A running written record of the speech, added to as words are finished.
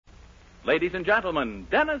Ladies and gentlemen,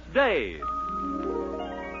 Dennis Day.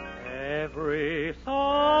 Every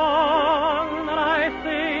song that I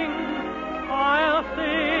sing, I'll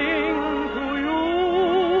sing to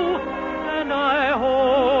you, and I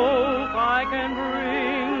hope I can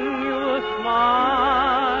bring you a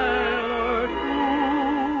smile or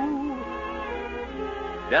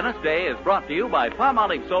two. Dennis Day is brought to you by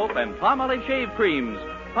Palmolive Soap and Palmolive Shave Creams.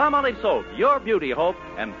 Palmolive Soap, your beauty hope,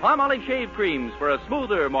 and Palmolive Shave Creams for a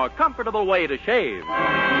smoother, more comfortable way to shave.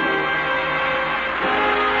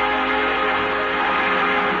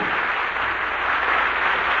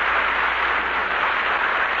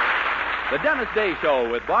 The Dennis Day Show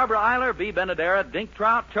with Barbara Eiler, B. Benadera, Dink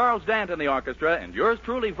Trout, Charles Dant in the orchestra, and yours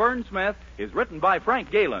truly, Vern Smith, is written by Frank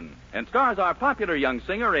Galen and stars our popular young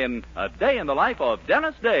singer in A Day in the Life of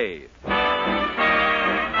Dennis Day.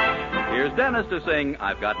 Here's Dennis to sing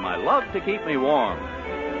I've Got My Love to Keep Me Warm.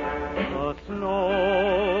 The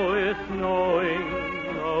snow is snowing,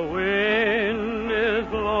 the wind is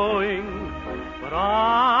blowing, but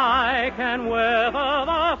I can weather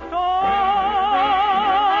the storm.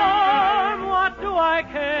 What do I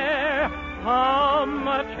care how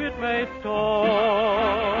much it may storm?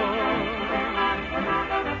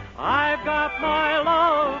 I've got my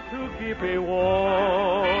love to keep me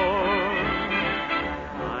warm.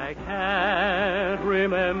 Can't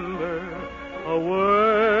remember a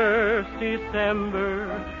worse December.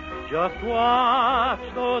 Just watch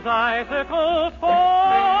those icicles form.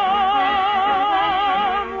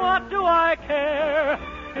 What do I care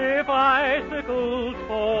if icicles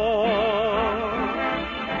fall?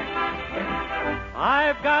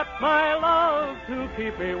 I've got my love to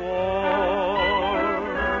keep me warm.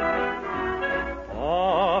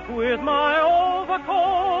 Off with my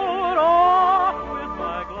overcoat, off with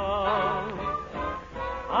my gloves.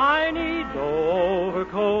 I need no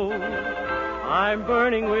overcoat. I'm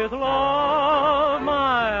burning with love.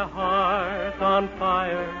 My heart's on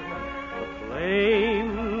fire. The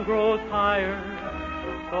flame grows higher.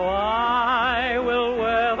 So I will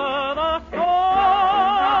weather the storm.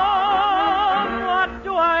 What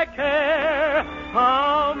do I care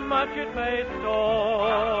how much it may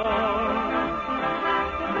storm?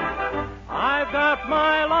 I've got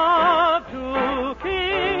my love to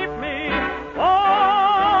keep me warm.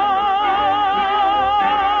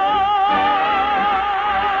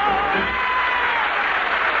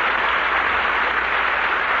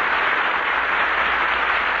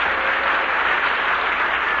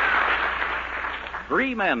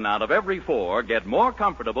 Three men out of every four get more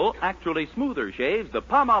comfortable, actually smoother shaves the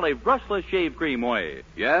Palmolive Brushless Shave Cream way.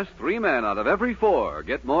 Yes, 3 men out of every 4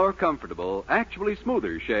 get more comfortable, actually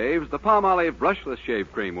smoother shaves the Palmolive Brushless Shave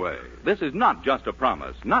Cream way. This is not just a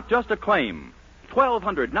promise, not just a claim.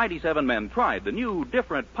 1,297 men tried the new,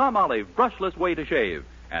 different Palmolive Brushless way to shave,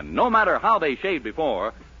 and no matter how they shaved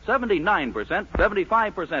before, 79%,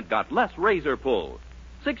 75% got less razor pull,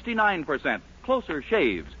 69% closer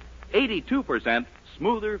shaves, 82%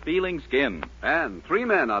 smoother feeling skin. And 3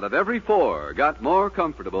 men out of every 4 got more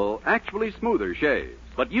comfortable, actually smoother shaves.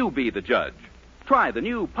 But you be the judge. Try the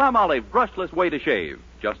new Palmolive Brushless way to shave.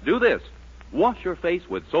 Just do this. Wash your face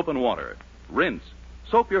with soap and water. Rinse.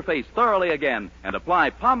 Soap your face thoroughly again and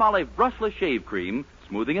apply Palmolive Brushless Shave Cream,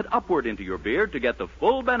 smoothing it upward into your beard to get the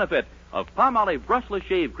full benefit of Palmolive Brushless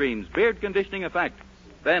Shave Cream's beard conditioning effect.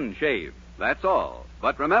 Then shave. That's all.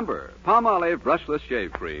 But remember, Palmolive Brushless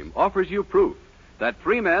Shave Cream offers you proof that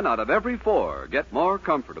 3 men out of every 4 get more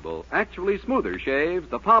comfortable, actually smoother shaves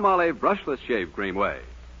the Palmolive Brushless Shave Cream way.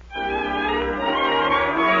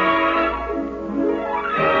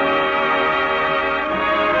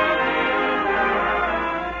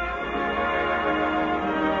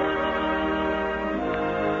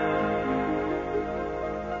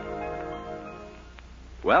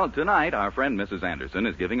 Well, tonight, our friend Mrs. Anderson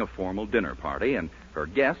is giving a formal dinner party, and her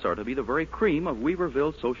guests are to be the very cream of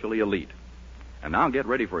Weaverville's socially elite. And now get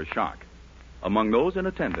ready for a shock. Among those in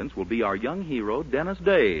attendance will be our young hero, Dennis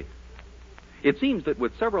Day. It seems that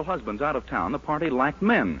with several husbands out of town, the party lacked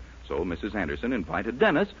men, so Mrs. Anderson invited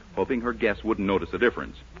Dennis, hoping her guests wouldn't notice the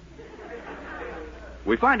difference.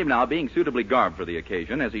 We find him now being suitably garbed for the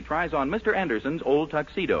occasion as he tries on Mr. Anderson's old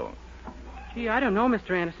tuxedo. Gee, I don't know,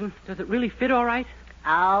 Mr. Anderson. Does it really fit all right?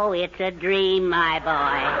 Oh, it's a dream, my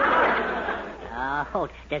boy. Oh,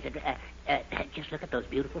 does it... just look at those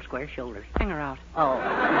beautiful square shoulders. Hang her out. Oh.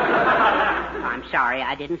 I'm sorry,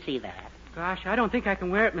 I didn't see that. Gosh, I don't think I can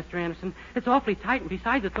wear it, Mr. Anderson. It's awfully tight, and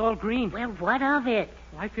besides, it's all green. Well, what of it?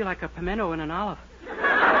 Well, I feel like a pimento in an olive.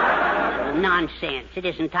 Nonsense. It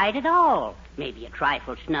isn't tight at all. Maybe a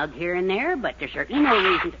trifle snug here and there, but there's certainly no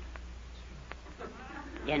reason to...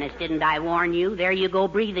 Dennis, didn't I warn you? There you go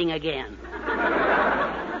breathing again.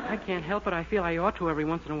 I can't help it. I feel I ought to every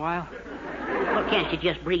once in a while. Well, can't you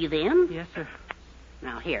just breathe in? Yes, sir.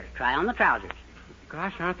 Now, here, try on the trousers.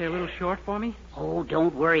 Gosh, aren't they a little short for me? Oh,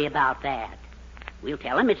 don't worry about that. We'll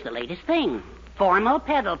tell them it's the latest thing. Formal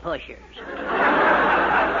pedal pushers.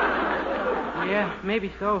 Yeah,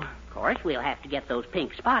 maybe so. Of course, we'll have to get those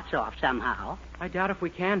pink spots off somehow. I doubt if we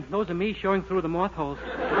can. Those are me showing through the moth holes.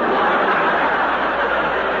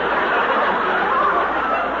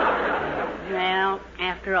 Well,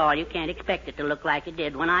 after all, you can't expect it to look like it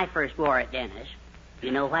did when I first wore it, Dennis.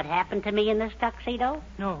 You know what happened to me in this tuxedo?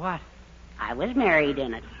 No, what? I was married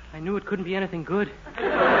in it. I knew it couldn't be anything good.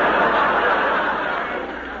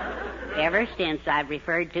 Ever since, I've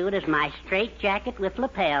referred to it as my straitjacket with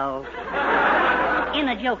lapels. In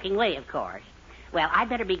a joking way, of course. Well, I'd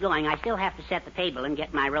better be going. I still have to set the table and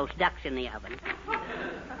get my roast ducks in the oven.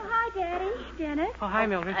 Hi, Daddy. Dennis. Oh, hi,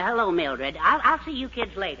 Mildred. Hello, Mildred. I'll see you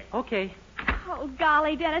kids later. Okay. Oh,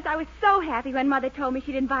 golly, Dennis, I was so happy when Mother told me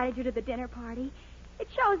she'd invited you to the dinner party. It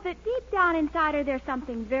shows that deep down inside her there's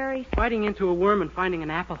something very... Biting into a worm and finding an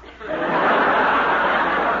apple. Oh,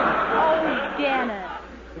 Dennis.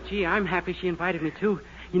 But, gee, I'm happy she invited me, too.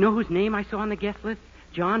 You know whose name I saw on the guest list?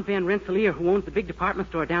 John Van Rensselaer, who owns the big department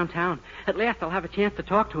store downtown. At last I'll have a chance to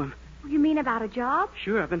talk to him. You mean about a job?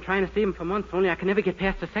 Sure, I've been trying to see him for months, only I can never get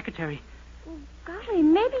past the secretary. Oh, golly,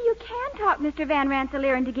 maybe you can talk Mr. Van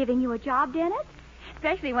Rensselaer into giving you a job, Dennis.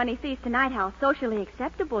 Especially when he sees tonight how socially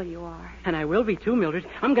acceptable you are. And I will be, too, Mildred.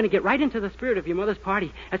 I'm going to get right into the spirit of your mother's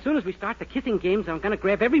party. As soon as we start the kissing games, I'm going to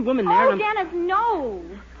grab every woman there Oh, and... Dennis, no.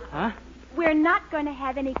 Huh? We're not going to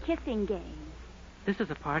have any kissing games. This is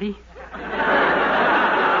a party?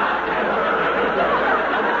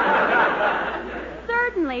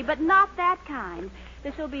 Certainly, but not that kind.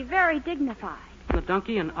 This will be very dignified. The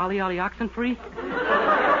donkey and Ollie Ollie oxen free?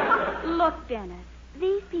 Look, Dennis,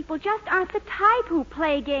 these people just aren't the type who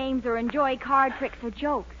play games or enjoy card tricks or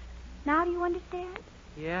jokes. Now do you understand?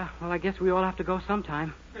 Yeah, well, I guess we all have to go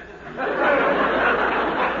sometime.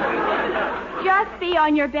 Just be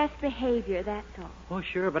on your best behavior, that's all. Oh,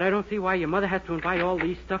 sure, but I don't see why your mother has to invite all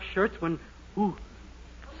these stuffed shirts when... Ooh.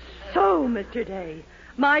 So, Mr. Day,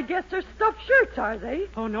 my guests are stuffed shirts, are they?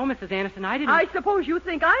 Oh, no, Mrs. Anderson, I didn't... I suppose you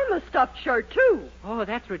think I'm a stuffed shirt, too. Oh,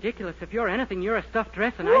 that's ridiculous. If you're anything, you're a stuffed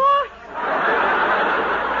dress and What?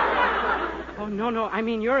 Oh, no, I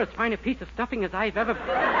mean, you're as fine a piece of stuffing as I've ever...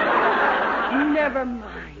 Never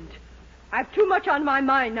mind. I've too much on my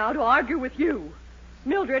mind now to argue with you.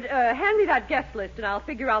 Mildred, hand me that guest list and I'll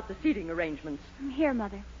figure out the seating arrangements. Here,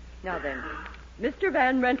 Mother. Now then, Mr.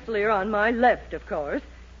 Van Rensselaer on my left, of course.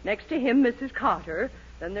 Next to him, Mrs. Carter.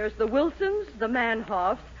 Then there's the Wilsons, the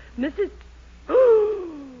Manhoffs, Mrs...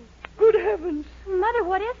 Good heavens. Mother,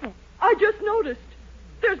 what is it? I just noticed.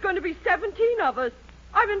 There's going to be 17 of us.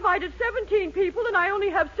 I've invited 17 people, and I only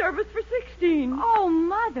have service for 16. Oh,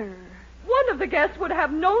 Mother. One of the guests would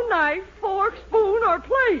have no knife, fork, spoon, or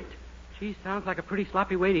plate. Gee, sounds like a pretty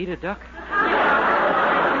sloppy way to eat a duck.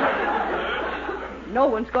 No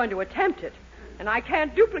one's going to attempt it, and I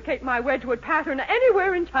can't duplicate my Wedgwood pattern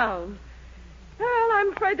anywhere in town. Well,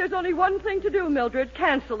 I'm afraid there's only one thing to do, Mildred.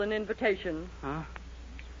 Cancel an invitation. Huh?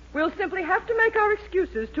 We'll simply have to make our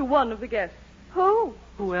excuses to one of the guests. Who?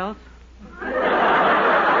 Who else?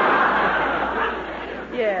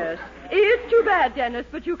 Yes. It's too bad, Dennis,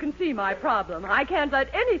 but you can see my problem. I can't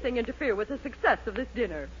let anything interfere with the success of this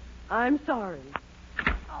dinner. I'm sorry.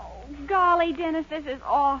 Oh, golly, Dennis, this is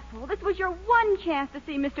awful. This was your one chance to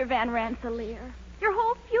see Mr. Van Rensselaer. Your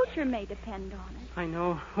whole future may depend on it. I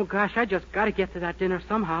know. Oh, gosh, I just got to get to that dinner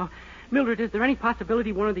somehow. Mildred, is there any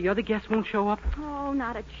possibility one of the other guests won't show up? Oh,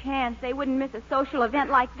 not a chance. They wouldn't miss a social event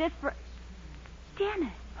like this for...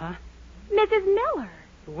 Dennis. Huh? Mrs. Miller.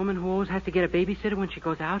 The woman who always has to get a babysitter when she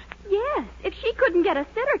goes out? Yes, if she couldn't get a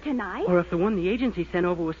sitter tonight. Or if the one the agency sent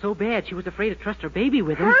over was so bad she was afraid to trust her baby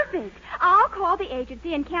with him. Perfect. I'll call the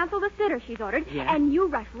agency and cancel the sitter she's ordered. Yeah. And you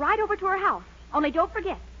rush right over to her house. Only don't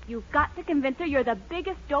forget, you've got to convince her you're the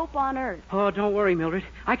biggest dope on earth. Oh, don't worry, Mildred.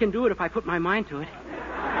 I can do it if I put my mind to it.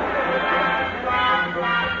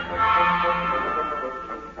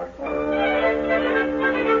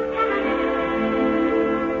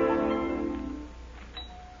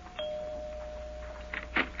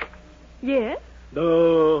 Yes?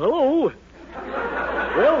 Hello?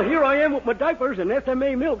 Well, here I am with my diapers and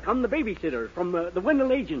SMA milk. I'm the babysitter from the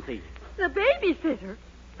Wendell Agency. The babysitter?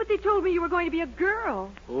 But they told me you were going to be a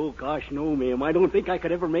girl. Oh, gosh, no, ma'am. I don't think I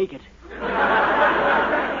could ever make it. But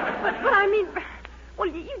I mean, well,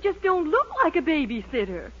 you just don't look like a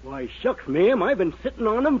babysitter. Why, shucks, ma'am. I've been sitting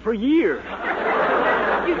on them for years.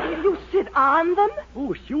 You sit on them?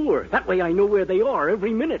 Oh, sure. That way I know where they are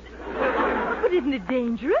every minute. But isn't it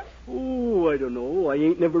dangerous? Oh, I don't know. I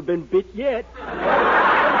ain't never been bit yet.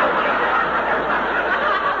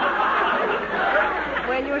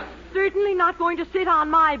 Well, you're certainly not going to sit on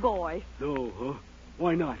my boy. No, huh?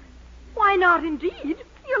 Why not? Why not, indeed?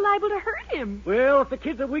 You're liable to hurt him. Well, if the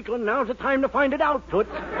kid's a weakling, now's the time to find it out, Toots.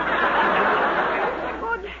 Good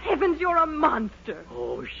heavens, you're a monster.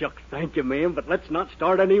 Oh, shucks, thank you, ma'am, but let's not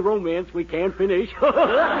start any romance we can't finish. Oh,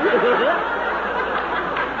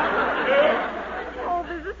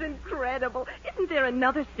 this is incredible. Isn't there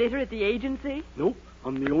another sitter at the agency? Nope,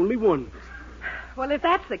 I'm the only one. Well, if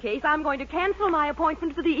that's the case, I'm going to cancel my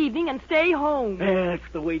appointment for the evening and stay home. That's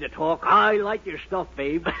the way to talk. I like your stuff,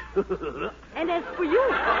 babe. And as for you,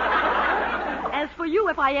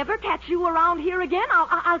 if I ever catch you around here again,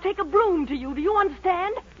 I'll take a broom to you. Do you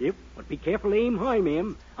understand? Yep, but be careful to aim high,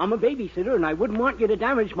 ma'am. I'm a babysitter, and I wouldn't want you to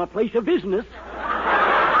damage my place of business.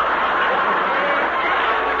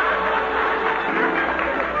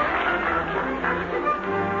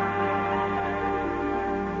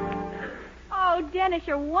 Oh, Dennis,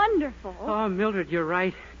 you're wonderful. Oh, Mildred, you're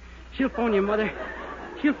right. She'll phone your mother.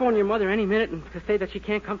 She'll phone your mother any minute and to say that she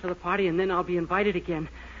can't come to the party, and then I'll be invited again.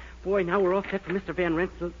 Boy, now we're all set for Mr. Van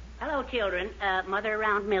Rensselaer. Hello, children. Mother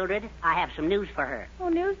around Mildred. I have some news for her. Oh,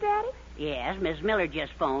 news, Daddy? Yes, Miss Miller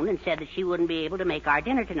just phoned and said that she wouldn't be able to make our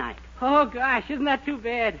dinner tonight. Oh, gosh, isn't that too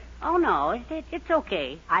bad? Oh, no, it's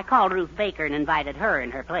okay. I called Ruth Baker and invited her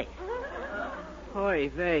in her place. Oy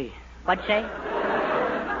vey. What'd you say?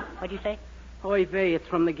 What'd you say? Oy vey, it's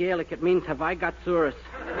from the Gaelic. It means, have I got Saurus?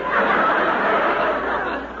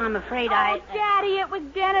 I'm afraid Oh, Daddy, it was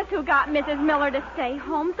Dennis who got Mrs. Miller to stay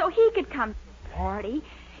home so he could come to the party.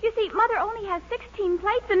 You see, Mother only has 16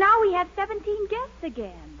 plates, and now we have 17 guests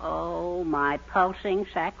again. Oh, my pulsing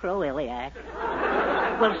sacroiliac.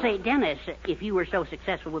 Well, say, Dennis, if you were so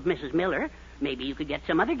successful with Mrs. Miller, maybe you could get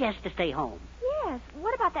some other guests to stay home. Yes,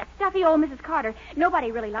 what about that stuffy old Mrs. Carter?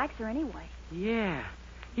 Nobody really likes her anyway. Yeah,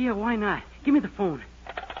 why not? Give me the phone.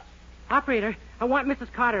 Operator, I want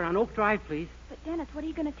Mrs. Carter on Oak Drive, please. But, Dennis, what are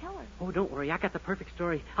you going to tell her? Oh, don't worry. I got the perfect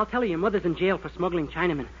story. I'll tell her your mother's in jail for smuggling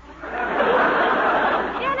Chinamen.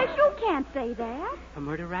 Dennis, you can't say that. A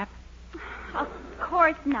murder rap? Of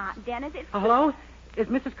course not, Dennis. It's... Hello? Is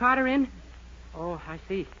Mrs. Carter in? Oh, I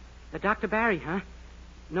see. Dr. Barry, huh?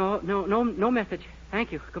 No message.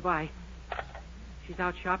 Thank you. Goodbye. She's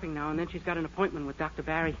out shopping now, and then she's got an appointment with Dr.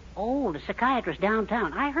 Barry. Oh, the psychiatrist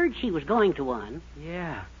downtown. I heard she was going to one.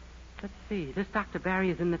 Yeah. Let's see. This Dr. Barry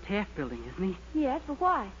is in the Taft building, isn't he? Yes, but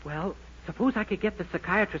why? Well, suppose I could get the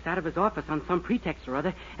psychiatrist out of his office on some pretext or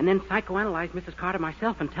other, and then psychoanalyze Mrs. Carter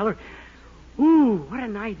myself and tell her, ooh, what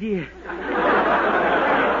an idea.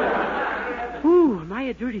 Ooh, am I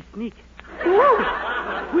a dirty sneak? Ooh,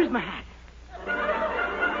 where's my hat?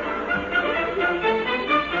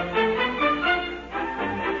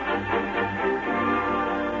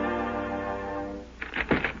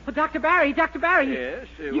 Dr. Barry. Yes?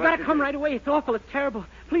 You gotta come right away. It's awful. It's terrible.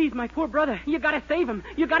 Please, my poor brother. You gotta save him.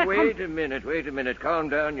 You gotta come. Wait a minute. Calm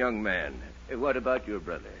down, young man. What about your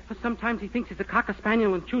brother? Sometimes he thinks he's a cocker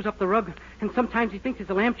spaniel and chews up the rug, and sometimes he thinks he's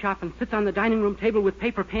a lamb chop and sits on the dining room table with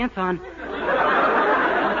paper pants on.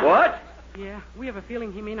 What? Yeah, we have a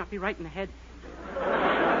feeling he may not be right in the head.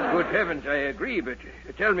 Good heavens, I agree, but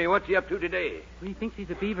tell me, what's he up to today? Well, he thinks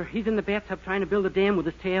he's a beaver. He's in the bathtub trying to build a dam with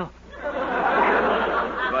his tail.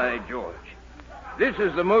 By George. This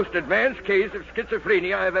is the most advanced case of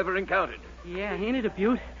schizophrenia I've ever encountered. Yeah, ain't it a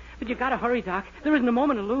beaut? But you gotta hurry, Doc. There isn't a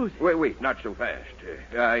moment to lose. Wait, not so fast.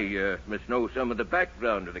 I must know some of the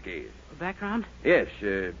background of the case. The background? Yes,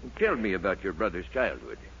 tell me about your brother's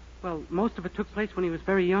childhood. Well, most of it took place when he was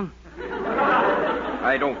very young.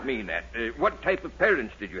 I don't mean that. What type of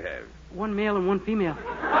parents did you have? One male and one female.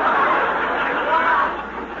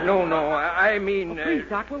 No, I mean... Please,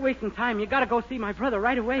 Doc, we're wasting time. You gotta go see my brother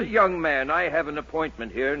right away. Young man, I have an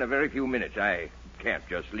appointment here in a very few minutes. I can't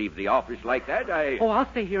just leave the office like that. Oh, I'll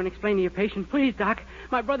stay here and explain to your patient. Please, Doc.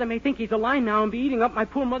 My brother may think he's alive now and be eating up my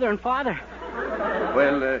poor mother and father.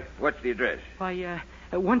 Well, what's the address? By,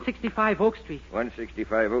 165 Oak Street.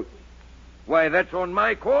 165 Oak... Why, that's on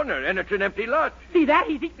my corner, and it's an empty lot. See that?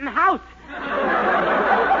 He's eating the house.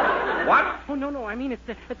 What? Oh, no. I mean, it's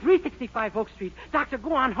 365 Oak Street. Doctor,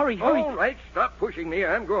 go on. Hurry. All right, stop pushing me.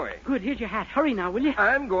 I'm going. Good. Here's your hat. Hurry now, will you?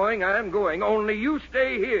 I'm going. Only you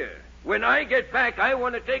stay here. When I get back, I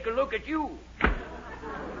want to take a look at you.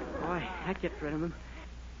 Boy, that gets rid of him.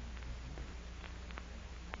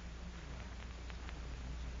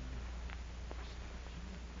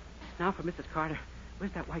 Now for Mrs. Carter.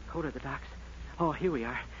 Where's that white coat of the doc's? Oh, here we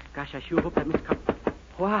are. Gosh, I sure hope that Miss Carter...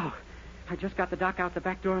 Wow. I just got the doc out the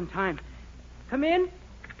back door in time. Come in.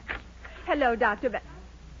 Hello, Dr.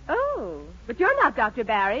 Oh, but you're not Dr.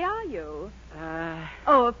 Barry, are you? Uh...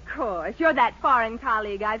 Oh, of course. You're that foreign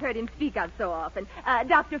colleague I've heard him speak of so often.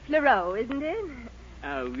 Dr. Fleurot, isn't it?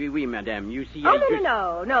 Oui, madame. You see,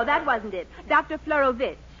 No, that wasn't it. Dr.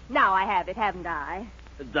 Florovitch. Now I have it, haven't I?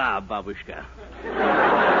 Da, babushka.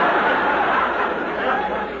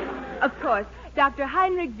 Of course, Dr.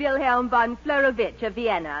 Heinrich Wilhelm von Florovitch of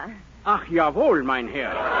Vienna. Ach, jawohl, mein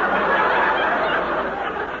Herr.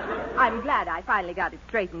 I'm glad I finally got it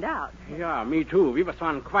straightened out. Yeah, me too. We was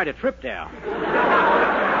on quite a trip there.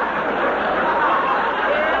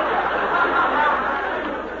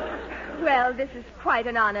 Well, this is quite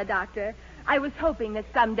an honor, Doctor. I was hoping that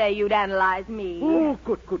someday you'd analyze me. Oh,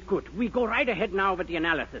 good. We go right ahead now with the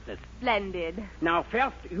analysis. Splendid. Now,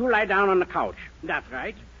 first, you lie down on the couch. That's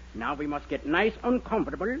right. Now we must get nice and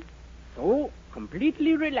comfortable. So,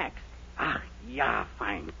 completely relax. Ah, yeah,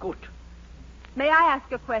 fine, good. May I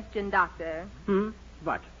ask a question, Doctor?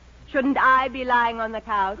 What? Shouldn't I be lying on the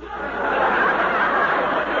couch?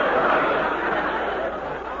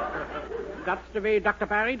 That's the way Dr.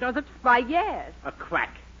 Barry does it? Why, yes. A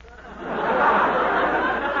quack.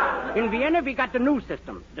 In Vienna, we got the new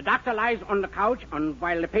system. The doctor lies on the couch, and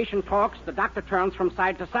while the patient talks, the doctor turns from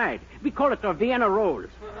side to side. We call it the Vienna rolls.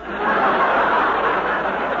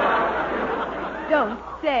 Don't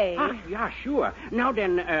say. Ah, yeah, sure. Now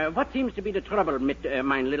then, what seems to be the trouble mit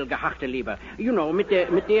mein little gehachte Lieber? You know, mit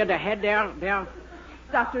the head there.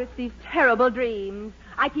 Doctor, it's these terrible dreams.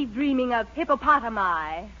 I keep dreaming of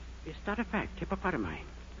hippopotami. Is that a fact, hippopotami?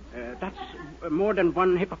 That's more than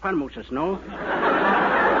one hippopotamus, no?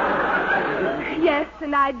 Yes,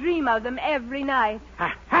 and I dream of them every night.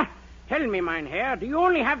 Ha! Tell me, mein Herr, do you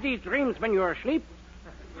only have these dreams when you're asleep?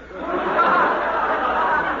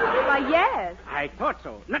 Why, yes. I thought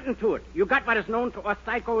so. Nothing to it. You got what is known to us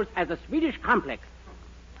psychos as a Swedish complex.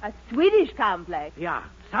 A Swedish complex? Yeah.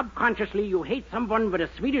 Subconsciously, you hate someone with a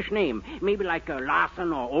Swedish name. Maybe like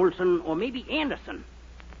Larson or Olsen or maybe Anderson.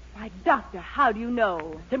 Why, Doctor, how do you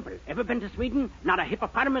know? Simple. Ever been to Sweden? Not a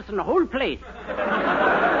hippopotamus in the whole place.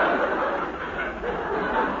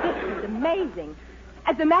 This is amazing.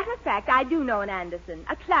 As a matter of fact, I do know an Anderson,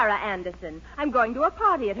 a Clara Anderson. I'm going to a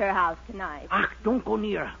party at her house tonight. Ach, don't go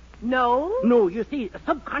near. No? No, you see,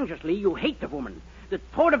 subconsciously, you hate the woman. The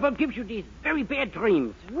thought of her gives you these very bad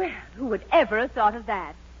dreams. Well, who would ever have thought of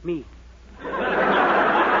that? Me.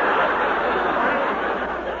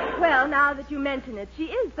 Well, now that you mention it, she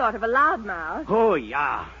is sort of a loudmouth. Oh,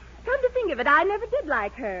 yeah. Come to think of it, I never did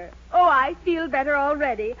like her. Oh, I feel better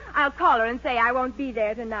already. I'll call her and say I won't be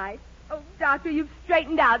there tonight. Oh, Doctor, you've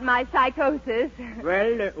straightened out my psychosis.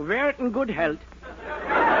 Well, wear it in good health.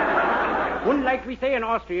 And like we say in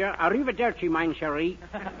Austria, arrivederci, mein chéri.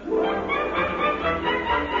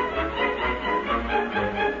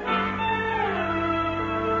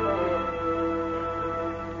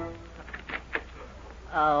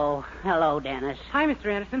 Oh, hello, Dennis. Hi, Mr.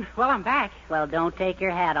 Anderson. Well, I'm back. Well, don't take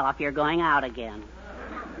your hat off. You're going out again.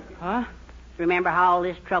 Huh? Remember how all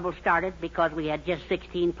this trouble started because we had just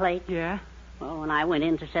 16 plates? Yeah. Well, when I went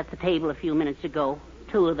in to set the table a few minutes ago,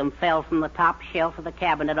 2 of them fell from the top shelf of the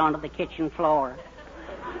cabinet onto the kitchen floor.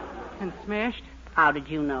 And smashed? How did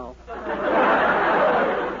you know?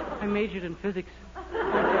 I majored in physics.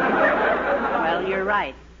 Well, you're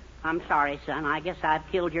right. I'm sorry, son. I guess I've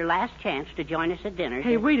killed your last chance to join us at dinner.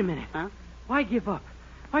 Hey, wait a minute. Huh? Why give up?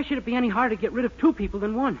 Why should it be any harder to get rid of 2 people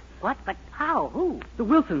than 1? What? But how? Who? The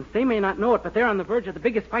Wilsons. They may not know it, but they're on the verge of the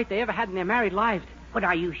biggest fight they ever had in their married lives. But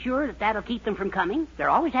are you sure that that'll keep them from coming?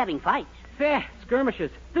 They're always having fights. Fair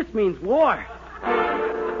skirmishes. This means war.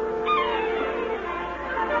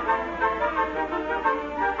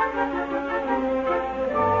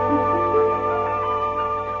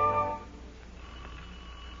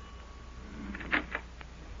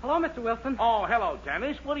 Hello, Mr. Wilson. Oh, hello,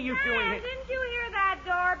 Dennis. What are you doing here? Didn't you hear that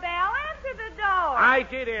doorbell? Answer the door. I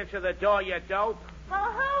did answer the door, you dope.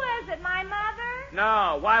 Well, who is it, my mother?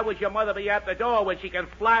 No, why would your mother be at the door when she can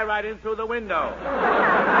fly right in through the window?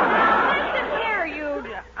 Listen here, you...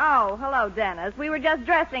 Oh, hello, Dennis. We were just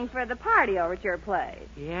dressing for the party over at your place.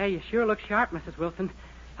 Yeah, you sure look sharp, Mrs. Wilson.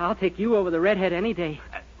 I'll take you over the redhead any day.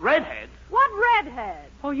 Redhead? What redhead?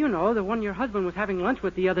 Oh, you know, the one your husband was having lunch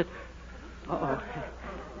with the other... Uh-oh.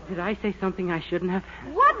 Did I say something I shouldn't have?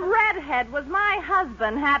 What redhead was my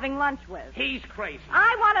husband having lunch with? He's crazy.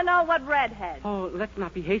 I want to know what redhead. Oh, let's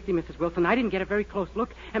not be hasty, Mrs. Wilson. I didn't get a very close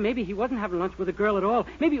look, and maybe he wasn't having lunch with a girl at all.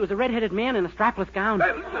 Maybe it was a red-headed man in a strapless gown.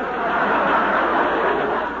 Now,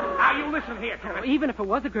 you listen here, Dennis. Even if it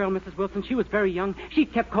was a girl, Mrs. Wilson, she was very young. She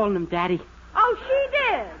kept calling him Daddy. Oh, she did?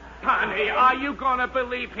 Honey, are you going to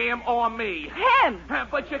believe him or me? Him!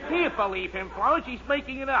 But you can't believe him, Florence. He's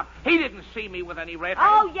making it up. He didn't see me with any redhead.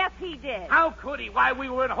 Oh, yes, he did. How could he? Why, we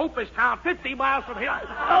were in Hooperstown, 50 miles from here.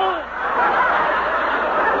 Oh!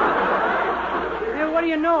 Hey, what do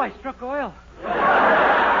you know? I struck oil. So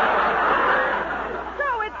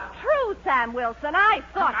it's true, Sam Wilson. I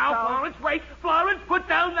thought Now, so. Florence, wait. Florence, put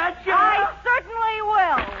down that chair. I certainly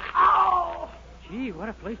will. Oh! Gee, what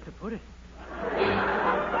a place to put it.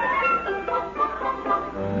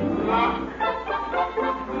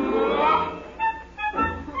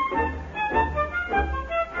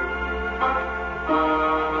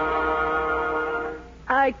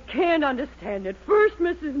 I can't understand it. First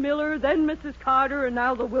Mrs. Miller, then Mrs. Carter, and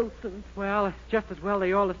now the Wilsons. Well, it's just as well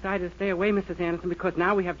they all decided to stay away, Mrs. Anderson, because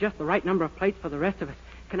now we have just the right number of plates for the rest of us.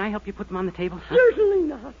 Can I help you put them on the table? Certainly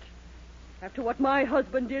not. After what my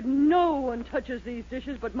husband did, no one touches these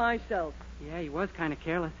dishes but myself. Yeah, he was kind of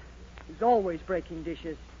careless. He's always breaking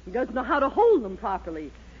dishes. He doesn't know how to hold them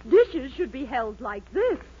properly. Dishes should be held like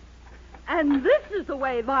this. And this is the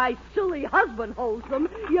way my silly husband holds them.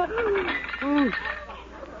 Ooh.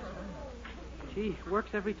 Gee, works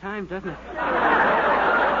every time, doesn't it?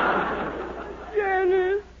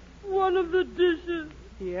 Janice, one of the dishes.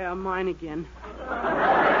 Yeah, mine again.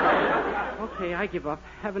 Okay, I give up.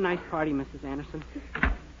 Have a nice party, Mrs. Anderson.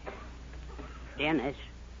 Dennis,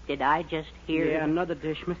 did I just hear... Yeah, another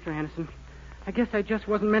dish, Mr. Anderson. I guess I just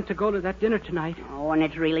wasn't meant to go to that dinner tonight. Oh, and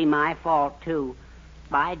it's really my fault, too.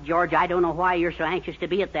 By George, I don't know why you're so anxious to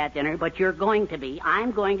be at that dinner, but you're going to be.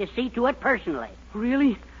 I'm going to see to it personally.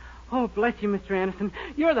 Really? Oh, bless you, Mr. Anderson.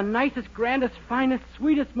 You're the nicest, grandest, finest,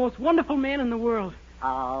 sweetest, most wonderful man in the world.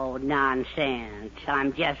 Oh, nonsense.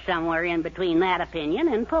 I'm just somewhere in between that opinion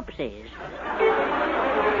and Poopsie's.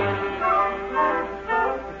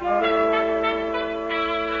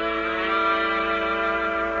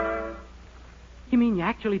 You mean you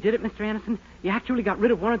actually did it, Mr. Anderson? You actually got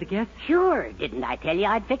rid of one of the guests? Sure. Didn't I tell you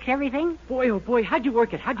I'd fix everything? Boy, oh boy, how'd you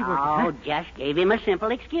work it? Oh, just gave him a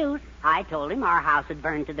simple excuse. I told him our house had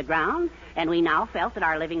burned to the ground, and we now felt that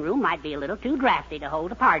our living room might be a little too drafty to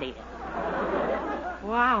hold a party in.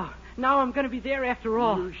 Wow. Now I'm going to be there after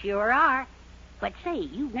all. You sure are. But say,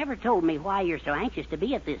 you've never told me why you're so anxious to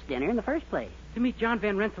be at this dinner in the first place. To meet John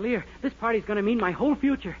Van Rensselaer. This party's going to mean my whole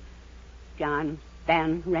future. John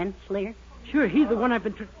Van Rensselaer? Sure, he's the one I've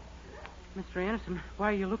been... Mr. Anderson, why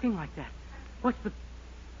are you looking like that? What's the...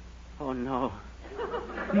 Oh, no.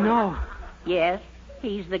 No. Yes,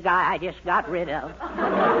 he's the guy I just got rid of.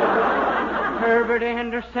 Herbert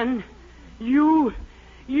Anderson, you...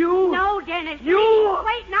 No, Dennis. You... Please.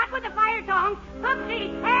 Wait, not with the fire tongs.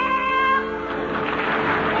 Poopsie, help!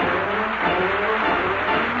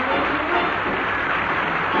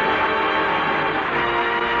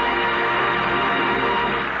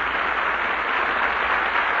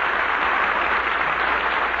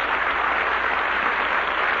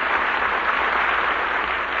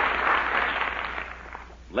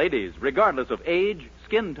 Ladies, regardless of age,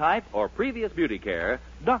 skin type, or previous beauty care,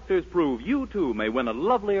 doctors prove you, too, may win a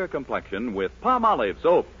lovelier complexion with Palmolive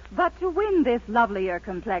soap. But to win this lovelier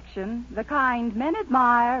complexion, the kind men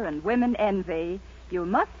admire and women envy, you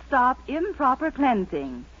must stop improper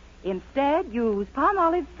cleansing. Instead, use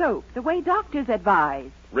Palmolive soap the way doctors advise.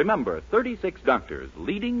 Remember, 36 doctors,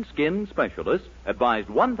 leading skin specialists, advised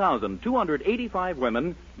 1,285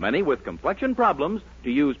 women, many with complexion problems, to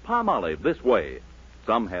use Palmolive this way.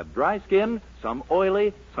 Some have dry skin, some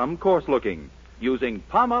oily, some coarse-looking. Using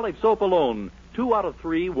Palmolive soap alone, 2 out of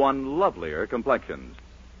 3 won lovelier complexions.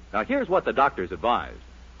 Now, here's what the doctors advised.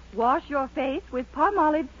 Wash your face with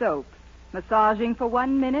Palmolive soap, massaging for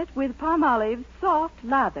 1 minute with Palmolive's soft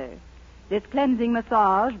lather. This cleansing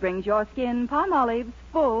massage brings your skin Palmolive's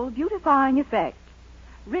full beautifying effect.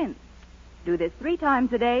 Rinse. Do this 3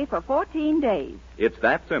 times a day for 14 days. It's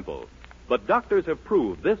that simple. But doctors have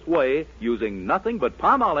proved this way, using nothing but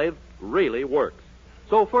Palmolive, really works.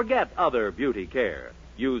 So forget other beauty care.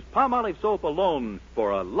 Use Palmolive soap alone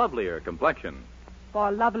for a lovelier complexion.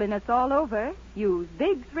 For loveliness all over, use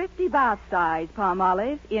Big Thrifty Bath Size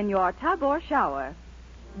Palmolive in your tub or shower.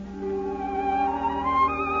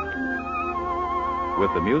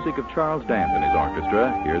 With the music of Charles Dant and his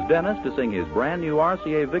orchestra, here's Dennis to sing his brand new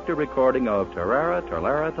RCA Victor recording of Tarara,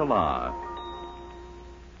 Tarara, Tala.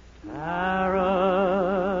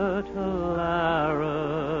 Tara,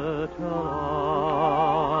 Talara, Tala.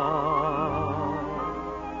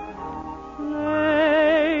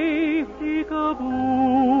 Sleigh,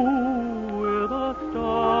 peekaboo with a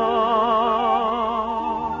star.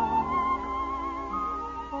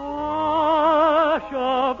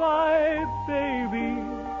 Hush-a-bye, baby,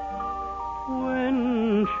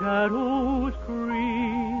 when shall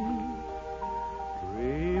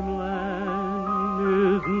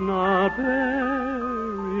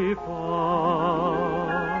very far.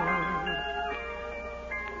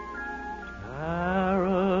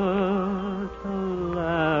 Tara-ta-lara-ta-la.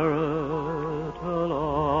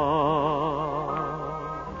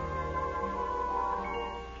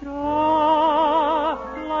 Just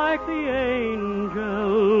like the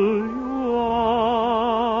angel you are.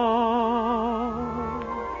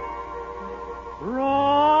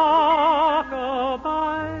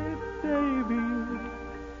 Rock-a-bye, baby,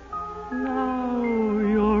 now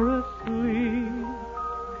you're asleep.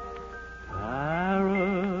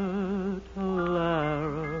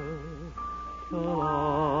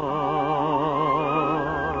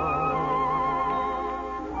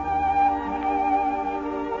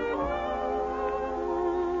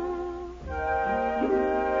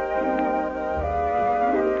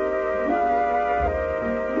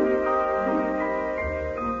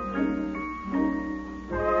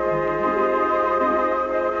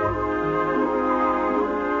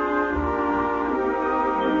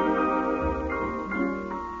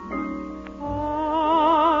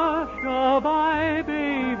 Hush-a-bye,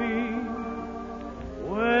 baby,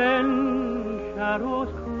 when shadows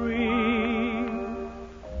creep.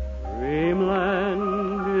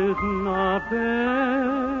 Dreamland is not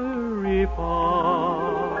very far.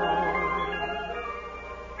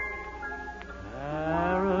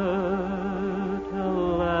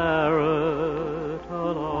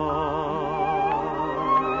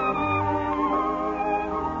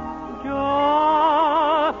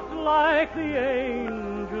 Just like the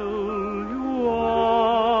angel you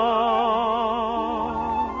are.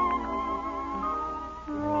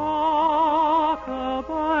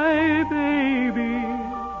 Rock-a-bye, baby,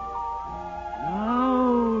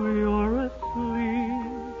 now you're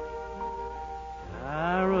asleep.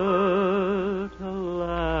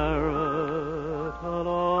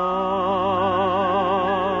 Tara-ta-lara-ta-la.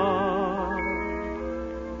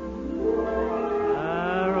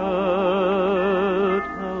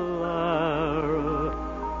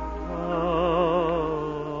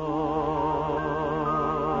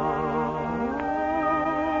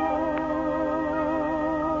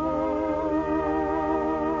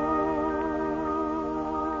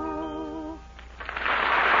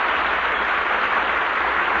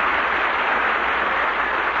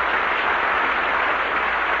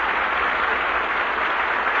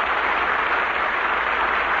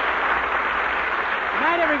 Good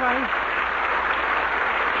night, everybody.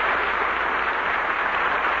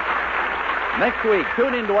 Next week,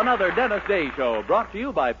 tune in to another Dennis Day Show, brought to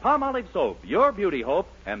you by Palmolive Soap, your beauty hope,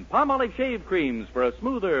 and Palmolive Shave Creams for a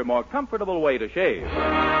smoother, more comfortable way to shave.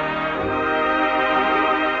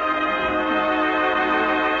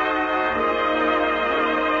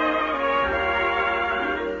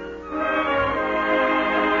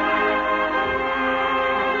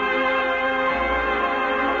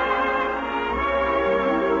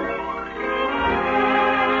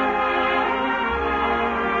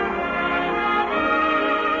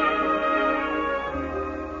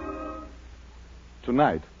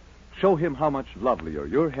 Tonight, show him how much lovelier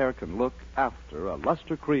your hair can look after a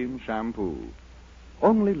Luster Cream shampoo.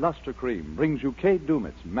 Only Luster Cream brings you Kay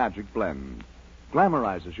Dumit's magic blend.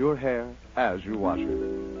 Glamorizes your hair as you wash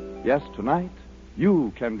it. Yes, tonight,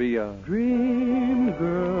 you can be a Dream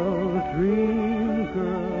girl,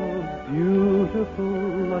 beautiful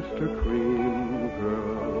Luster Cream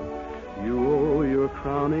girl. You owe your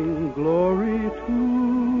crowning glory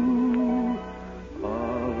to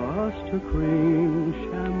Luster Cream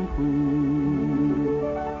shampoo.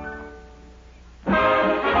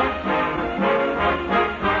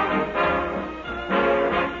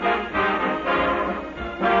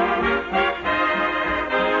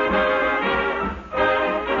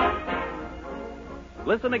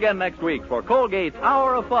 Listen again next week for Colgate's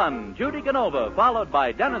Hour of Fun, Judy Canova, followed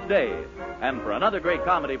by Dennis Day. And for another great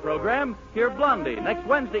comedy program, hear Blondie next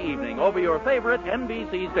Wednesday evening over your favorite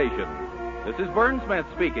NBC station. This is Vern Smith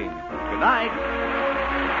speaking. Good night.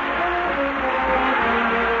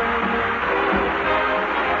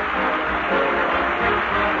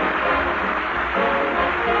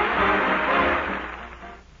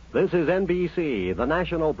 This is NBC, the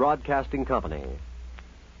national broadcasting company.